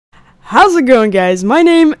How's it going, guys? My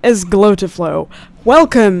name is GloTieFlow.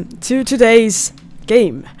 Welcome to today's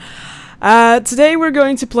game. Today we're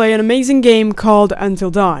going to play an amazing game called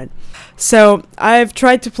Until Dawn. So I've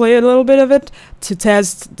tried to play a little bit of it to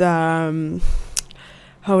test the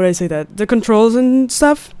how would I say that? The controls and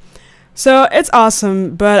stuff. So it's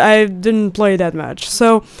awesome, but I didn't play that much.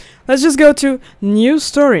 So let's just go to new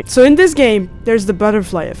story. So in this game, there's the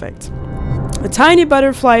butterfly effect. A tiny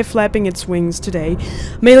butterfly flapping its wings today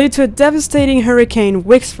may lead to a devastating hurricane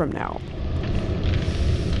weeks from now.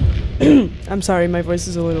 I'm sorry, my voice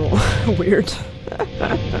is a little weird.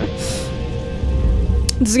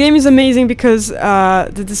 This game is amazing because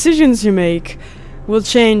the decisions you make will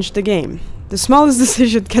change the game. The smallest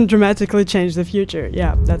decision can dramatically change the future.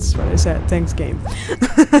 Yeah, that's what I said. Thanks, game.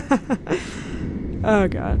 Oh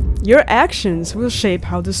god. Your actions will shape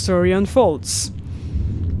how the story unfolds.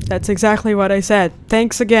 That's exactly what I said.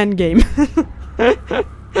 Thanks again, game.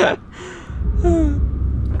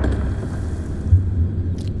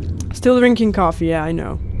 Still drinking coffee, yeah, I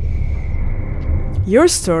know. Your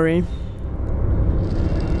story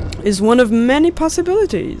is one of many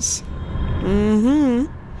possibilities.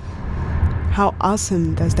 How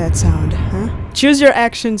awesome does that sound, huh? Choose your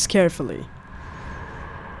actions carefully.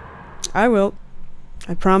 I will.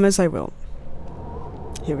 I promise I will.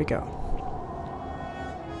 Here we go.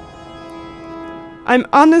 I'm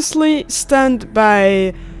honestly stunned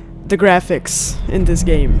by the graphics in this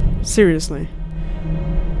game. Seriously.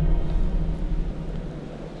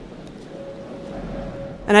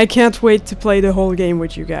 And I can't wait to play the whole game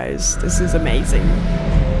with you guys. This is amazing.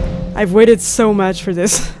 I've waited so much for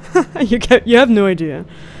this. You have no idea.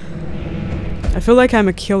 I feel like I'm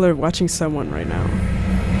a killer watching someone right now.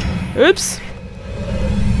 Oops.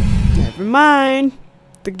 Never mind.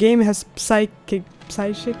 The game has psychic,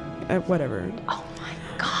 whatever. Oh my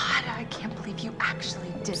god, I can't believe you actually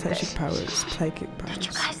did this. Psychic powers. Don't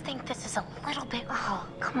you guys think this is a little bit... Oh,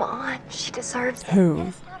 come on. She deserves it. Who?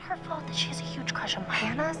 It's not her fault that she has a huge crush on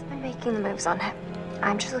Hannah's been making the moves on him.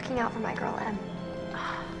 I'm just looking out for my girl, Em.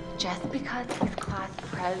 Just because he's class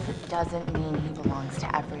prez doesn't mean he belongs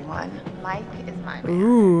to everyone. Mike is my man.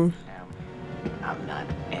 Ooh. I'm not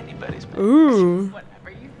anybody's man. Ooh.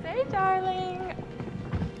 Whatever you say, darling.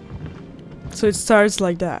 So it starts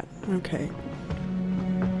like that. Okay.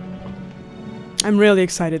 I'm really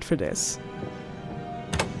excited for this.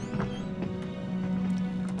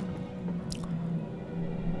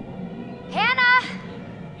 Hannah!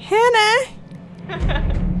 Hannah!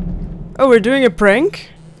 Oh, we're doing a prank?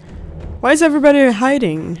 Why is everybody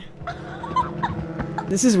hiding?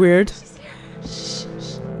 This is weird.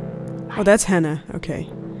 Oh, that's Hannah. Okay.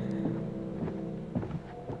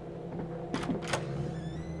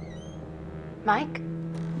 Mike?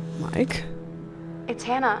 Mike? It's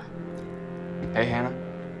Hannah. Hey, Hannah.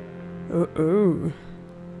 Oh.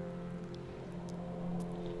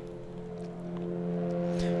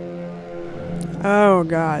 Oh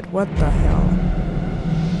god, what the hell?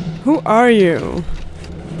 Who are you?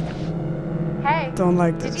 Hey, Don't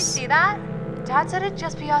like this. did you see that? Dad said it'd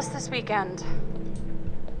just be us this weekend.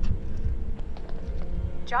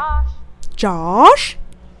 Josh? Josh?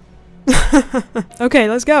 Okay,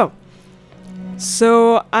 let's go.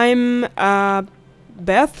 So, I'm,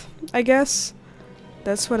 Beth, I guess?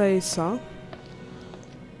 That's what I saw.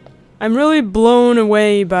 I'm really blown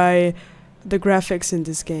away by the graphics in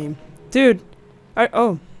this game. Dude!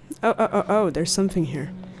 Oh, there's something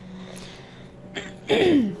here.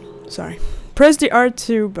 Sorry. Press the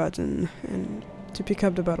R2 button and to pick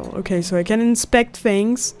up the bottle. Okay, so I can inspect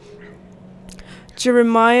things.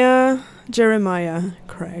 Jeremiah,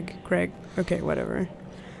 Craig, okay, whatever.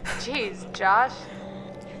 Jeez, Josh.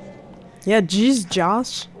 Yeah, jeez,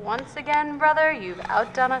 Josh. Once again, brother, you've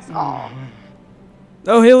outdone us all.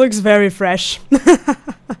 Oh, he looks very fresh.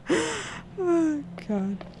 Oh,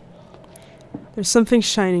 God. There's something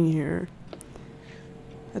shining here.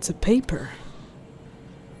 That's a paper.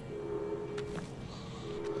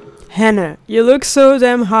 Hannah, you look so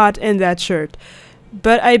damn hot in that shirt.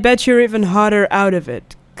 But I bet you're even hotter out of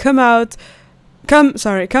it. Come to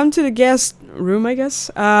the guest room, I guess,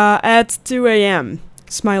 at 2 a.m.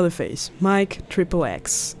 Smiley face. Mike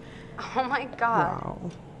XXX. Oh my god.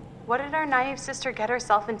 Wow. What did our naive sister get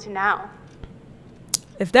herself into now?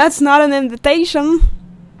 If that's not an invitation...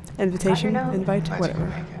 Invitation? I don't know. Invite?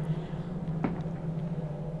 Whatever.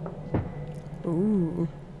 Ooh.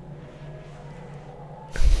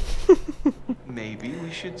 Maybe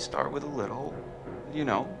we should start with a little, you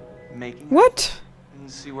know, making What? and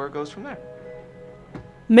see where it goes from there.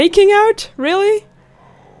 Making out? Really?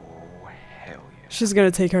 Oh, hell yeah. She's gonna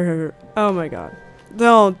take her... Oh my god.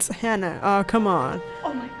 Don't, Hannah. Oh, come on.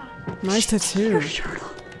 Oh my god. Nice tattoo.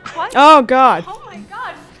 What? Oh god. Oh my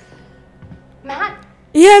god. Matt,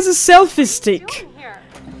 He has a selfie what are you stick. doing here?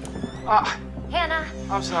 Hannah.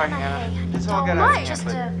 I'm sorry, Hannah. Hey, It's all don't got out of mind, hand, just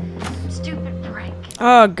but a stupid prank.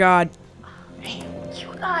 Oh god.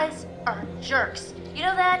 You guys are jerks. You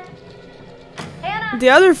know that? Hannah. The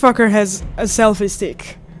other fucker has a selfie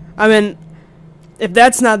stick. I mean, if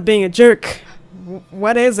that's not being a jerk,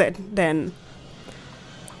 what is it then?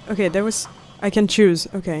 Okay, there was... I can choose.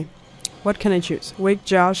 Okay. What can I choose? Wake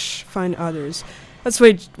Josh, find others. Let's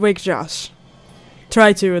wake Josh.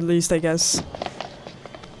 Try to, at least, I guess.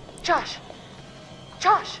 Josh.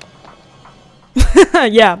 Josh.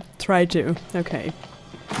 Yeah, try to. Okay.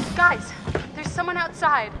 Guys, there's someone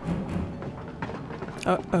outside.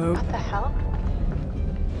 Uh-oh. What the hell?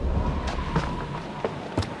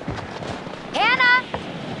 Hannah.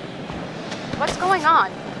 What's going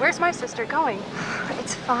on? Where's my sister going?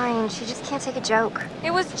 It's fine. She just can't take a joke.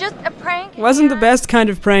 It was just a prank. Wasn't the Hannah. best kind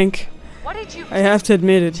of prank. What did you... I have to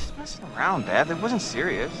admit it. just messing around, Beth. It wasn't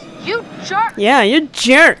serious. You jerk! Yeah, you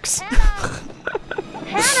jerks!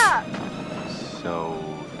 Hannah! So,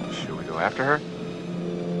 should we go after her?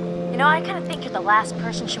 You know, I kind of think you're the last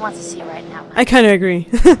person she wants to see right now. I kinda agree.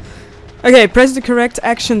 Okay, press the correct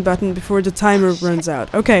action button before the timer runs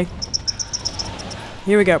out. Okay.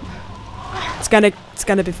 Here we go. It's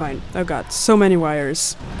gonna be fine. Oh god, so many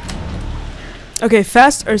wires. Okay,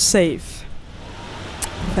 fast or safe?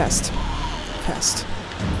 Fast. Fast.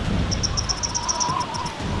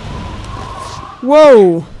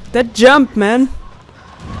 Whoa! That jump, man!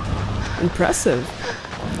 Impressive.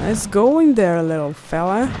 Nice going there, little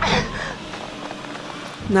fella.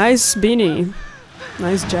 Nice beanie.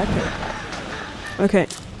 Nice jacket. Okay.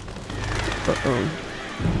 Uh-oh.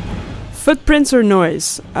 Footprints or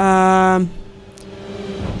noise?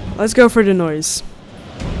 Let's go for the noise.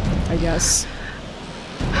 I guess.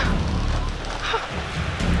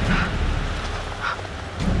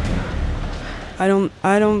 I don't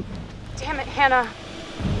Damn it, Hannah.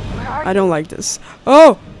 Where are I don't like this.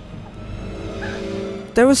 Oh!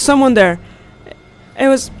 There was someone there. It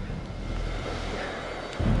was...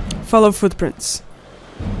 Follow footprints.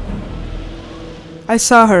 I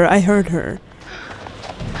saw her. I heard her.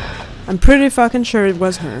 I'm pretty fucking sure it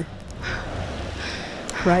was her.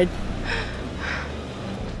 Right?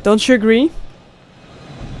 Don't you agree?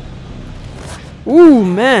 Ooh,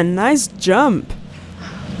 man. Nice jump.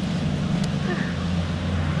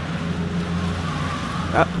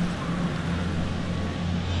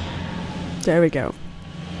 There we go.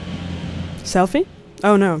 Selfie?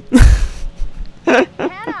 Oh no.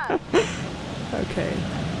 Hannah! Okay.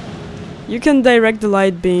 You can direct the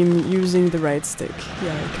light beam using the right stick.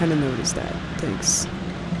 Yeah, I kinda noticed that. Thanks.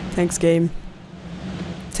 Thanks, game.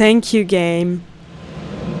 Thank you, game.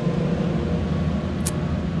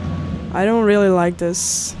 I don't really like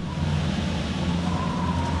this.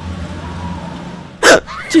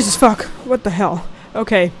 Jesus fuck! What the hell?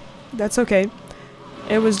 Okay. That's okay.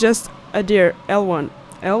 It was just a deer. L1.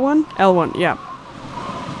 L1? L1, yeah.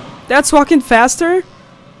 That's walking faster?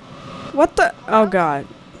 What the? Oh god.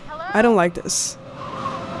 I don't like this.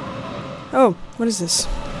 Oh, what is this?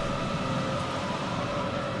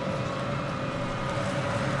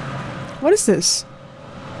 What is this?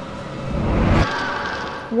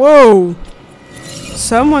 Whoa!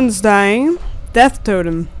 Someone's dying. Death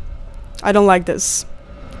totem. I don't like this.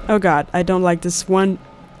 Oh god, I don't like this one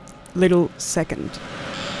little second.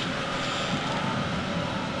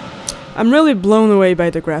 I'm really blown away by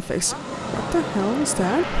the graphics. What the hell is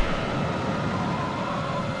that?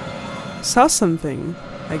 Saw something,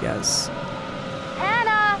 I guess.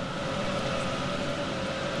 Hannah!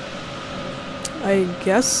 I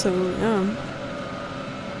guess so, yeah.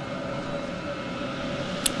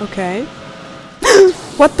 Okay.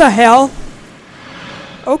 What the hell?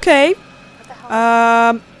 Okay.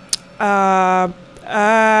 I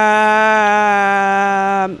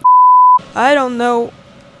don't know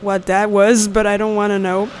what that was, but I don't want to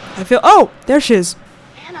know. I feel... Oh! There she is!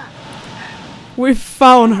 Hannah! We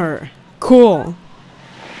found her. Cool.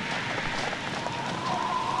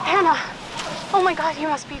 Hannah! Oh my god, you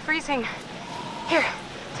must be freezing. Here,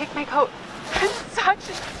 take my coat. I'm such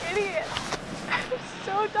an idiot. I'm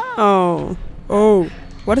so dumb. Oh. Oh.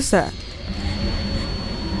 What is that?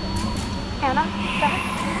 Hannah, back.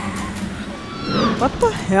 What the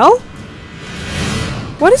hell?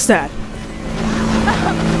 What is that?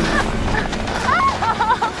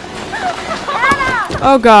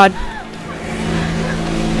 Oh god.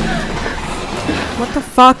 What the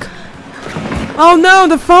fuck? Oh no,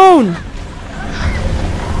 the phone!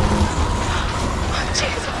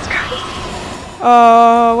 Jesus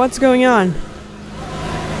Christ. What's going on?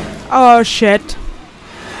 Oh shit.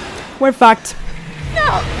 We're fucked.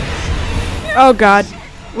 No! Oh god.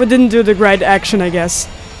 We didn't do the right action, I guess.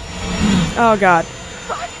 Oh god.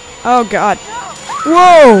 Oh god.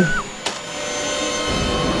 Whoa!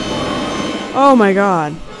 Oh my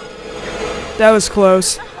god. That was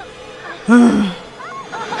close.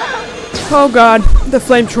 Oh god. The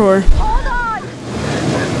flamethrower. Hold on!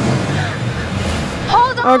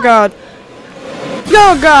 Hold on! Oh god.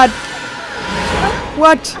 Oh god!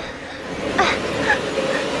 What?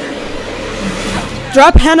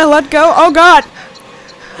 Drop, Hannah, let go. Oh god!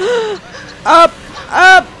 Up!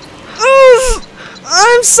 Up! Oof.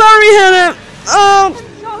 I'm sorry, Hannah! Oh!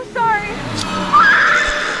 So sorry.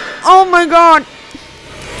 Oh my god!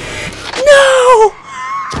 No!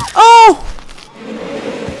 Oh!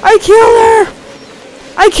 I killed her!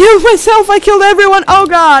 I killed myself! I killed everyone! Oh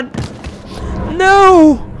god!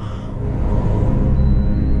 No!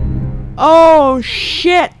 Oh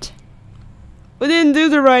shit! We didn't do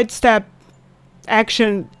the right step.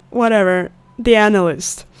 Action, whatever. The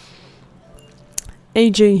analyst.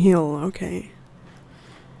 AJ Hill, okay.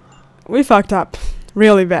 We fucked up.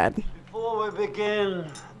 Really bad. Before we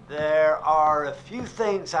begin, there are a few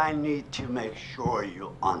things I need to make sure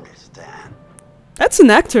you understand. That's an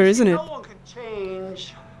actor, isn't it? No one can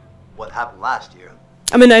change what happened last year.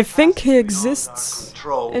 I mean, I think he exists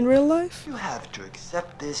Control. in real life. You have to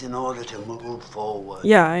accept this in order to move forward.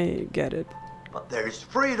 Yeah, I get it. But there is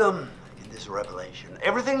freedom in this revelation.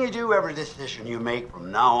 Everything you do, every decision you make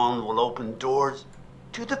from now on will open doors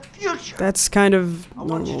to the future. That's kind of I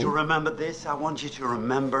want you to normal. remember this. I want you to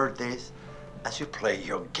remember this as you play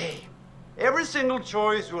your game. Every single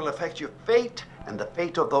choice will affect your fate and the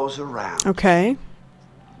fate of those around. Okay.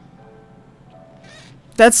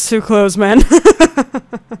 That's too close, man.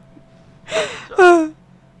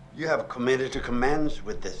 You have committed to commence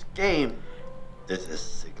with this game. This is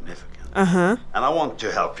significant. Uh-huh. And I want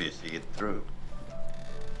to help you see it through.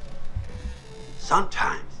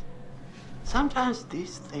 Sometimes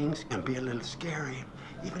these things can be a little scary,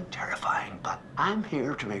 even terrifying, but I'm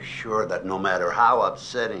here to make sure that no matter how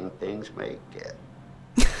upsetting things may get,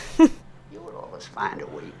 you will always find a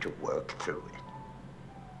way to work through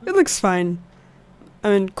it. It looks fine. I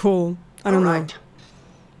mean, cool. I don't know.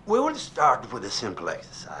 We will start with a simple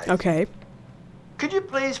exercise. Okay. Could you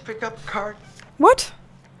please pick up a card? What?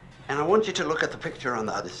 And I want you to look at the picture on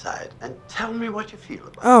the other side and tell me what you feel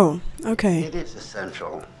about it. Oh, okay. It is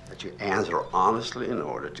essential that you answer honestly in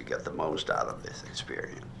order to get the most out of this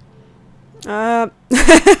experience.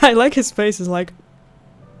 I like his face. Is like...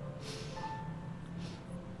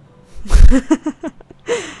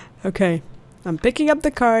 Okay. I'm picking up the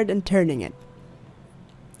card and turning it.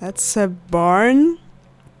 That's a barn.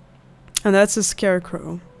 And that's a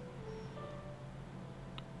scarecrow.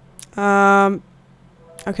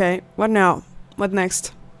 Okay, what now? What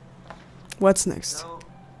next? What's next? So,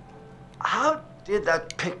 how did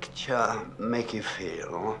that picture make you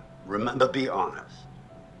feel? Remember, be honest.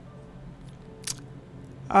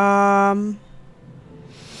 I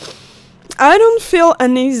don't feel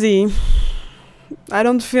uneasy. I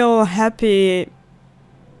don't feel happy.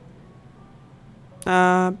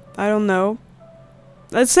 I don't know.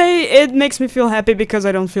 Let's say it makes me feel happy because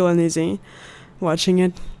I don't feel uneasy watching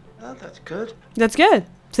it. Oh, that's good. That's good.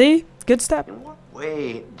 See? Good step. In what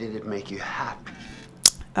way did it make you happy?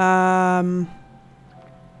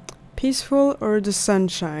 Peaceful or the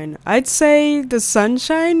sunshine? I'd say the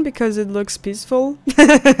sunshine because it looks peaceful.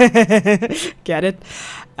 Get it?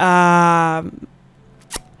 Well.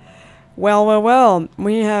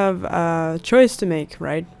 We have a choice to make,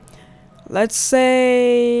 right? Let's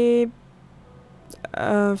say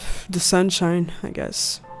the sunshine, I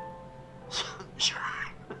guess.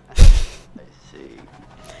 Sunshine. I see.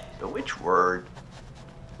 So which word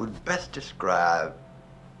would best describe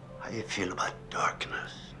how you feel about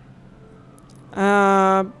darkness?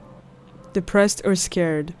 Depressed or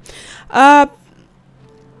scared? I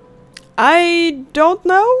don't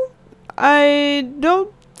know. I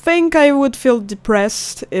don't think I would feel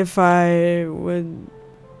depressed if I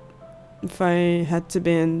had to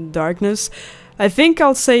be in darkness. I think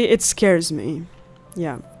I'll say it scares me.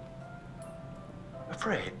 Yeah.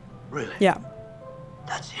 Afraid? Really? Yeah.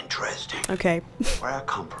 That's interesting. Okay. Where I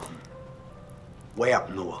come from, way up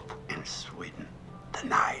north in Sweden, the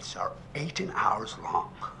nights are 18 hours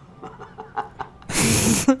long.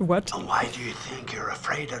 What? And why do you think you're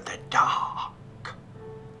afraid of the dark?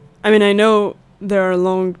 I mean, I know there are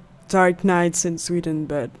long, dark nights in Sweden,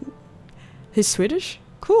 but he's Swedish?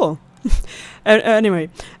 Cool. Anyway,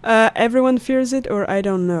 everyone fears it, or I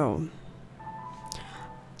don't know.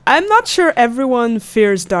 I'm not sure everyone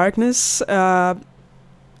fears darkness.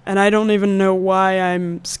 And I don't even know why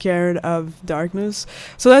I'm scared of darkness.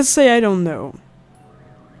 So let's say I don't know.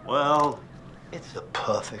 Well, it's a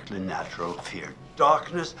perfectly natural fear.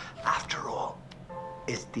 Darkness, after all,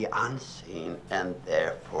 is the unseen and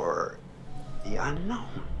therefore the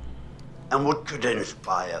unknown. And what could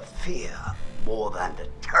inspire fear more than the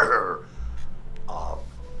terror of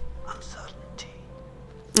uncertainty?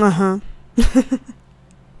 Uh-huh.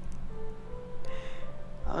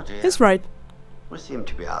 Oh dear. He's right. We seem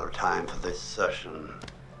to be out of time for this session.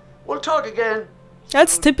 We'll talk again.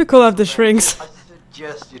 That's typical of the shrinks. I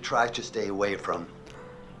suggest you try to stay away from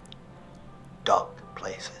dark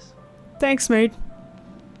places. Thanks, mate.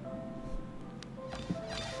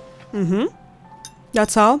 Mm-hmm.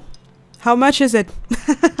 That's all? How much is it?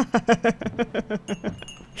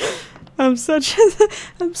 I'm such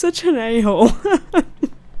an a-hole.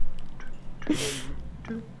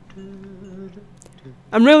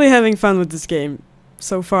 I'm really having fun with this game.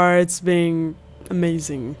 So far it's been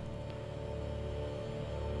amazing.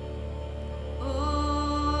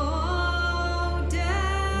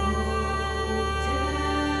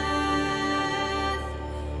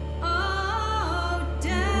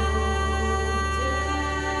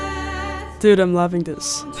 Dude, I'm loving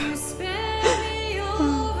this.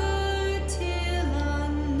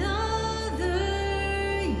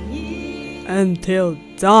 Until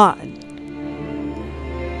dawn.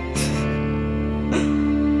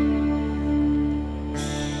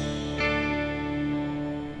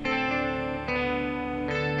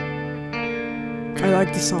 I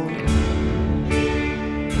like the song.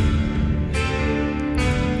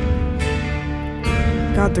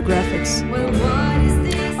 God, the graphics.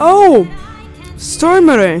 Oh!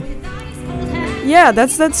 Stormare! Yeah,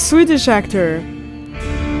 that's that Swedish actor.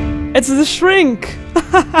 It's the Shrink!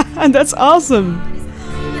 And that's awesome!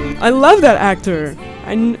 I love that actor.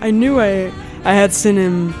 I knew I had seen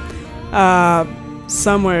him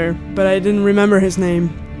somewhere, but I didn't remember his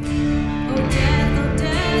name.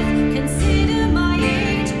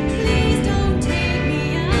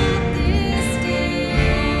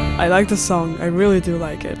 I like the song. I really do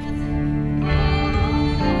like it.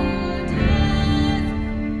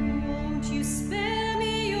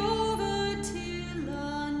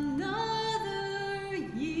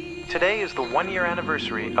 Today is the one-year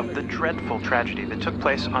anniversary of the dreadful tragedy that took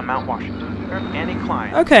place on Mount Washington. Annie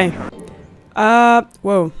Klein. Okay.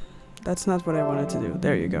 Whoa. That's not what I wanted to do.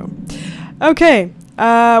 There you go. Okay.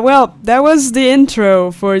 Well, that was the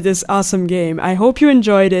intro for this awesome game. I hope you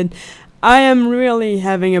enjoyed it. I am really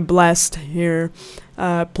having a blast here,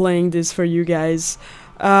 playing this for you guys.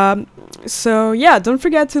 So yeah, don't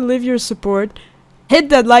forget to leave your support. Hit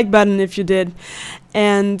that like button if you did.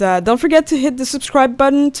 And don't forget to hit the subscribe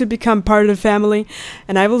button to become part of the family.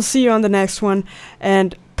 And I will see you on the next one.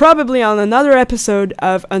 And probably on another episode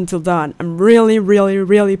of Until Dawn. I'm really, really,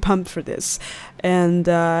 really pumped for this. And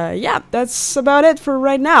yeah, that's about it for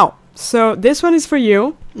right now. So this one is for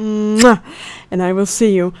you. Mwah! And I will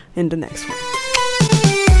see you in the next one.